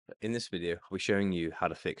In this video, I'll be showing you how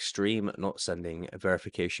to fix Stream not sending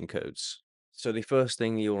verification codes. So the first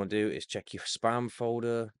thing you want to do is check your spam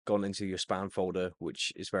folder, gone into your spam folder,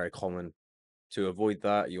 which is very common. To avoid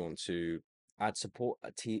that, you want to add support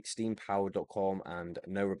at steampowered.com and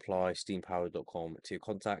no reply steampowered.com to your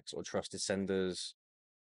contacts or trusted senders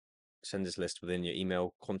list within your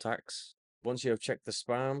email contacts. Once you have checked the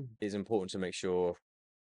spam, it's important to make sure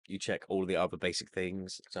you check all the other basic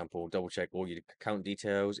things. For example, double check all your account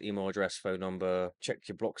details, email address, phone number, check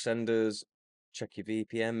your block senders, check your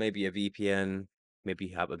VPN, maybe a VPN, maybe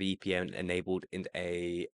you have a VPN enabled in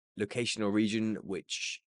a location or region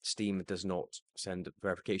which Steam does not send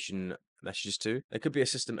verification messages to. There could be a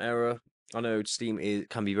system error. I know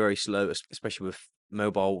can be very slow, especially with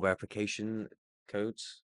mobile verification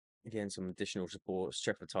codes. Again, some additional supports,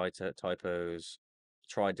 check for typos,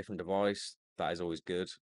 try a different device. That is always good.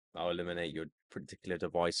 That'll eliminate your particular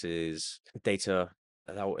device's data.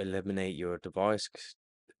 That will eliminate your device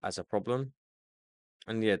as a problem.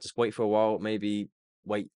 And yeah, just wait for a while. Maybe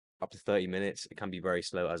wait up to 30 minutes. It can be very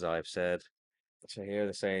slow, as I've said. So here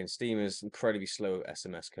they're saying Steam is incredibly slow at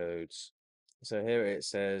SMS codes. So here it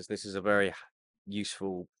says this is a very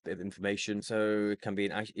useful bit of information. So it can be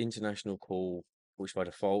an international call, which by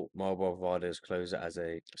default mobile providers close it as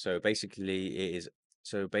a. So basically, it is.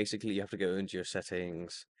 So basically, you have to go into your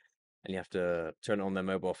settings and you have to turn on their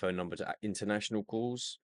mobile phone number to international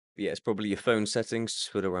calls. But yeah, it's probably your phone settings. Just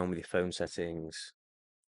fiddle around with your phone settings.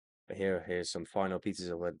 But here's some final pieces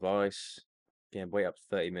of advice. Again, wait up to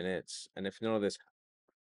 30 minutes. And if none of this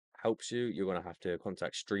helps you, you're going to have to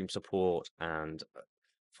contact Stream support and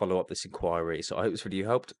follow up this inquiry. So I hope this video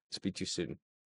helped. Speak to you soon.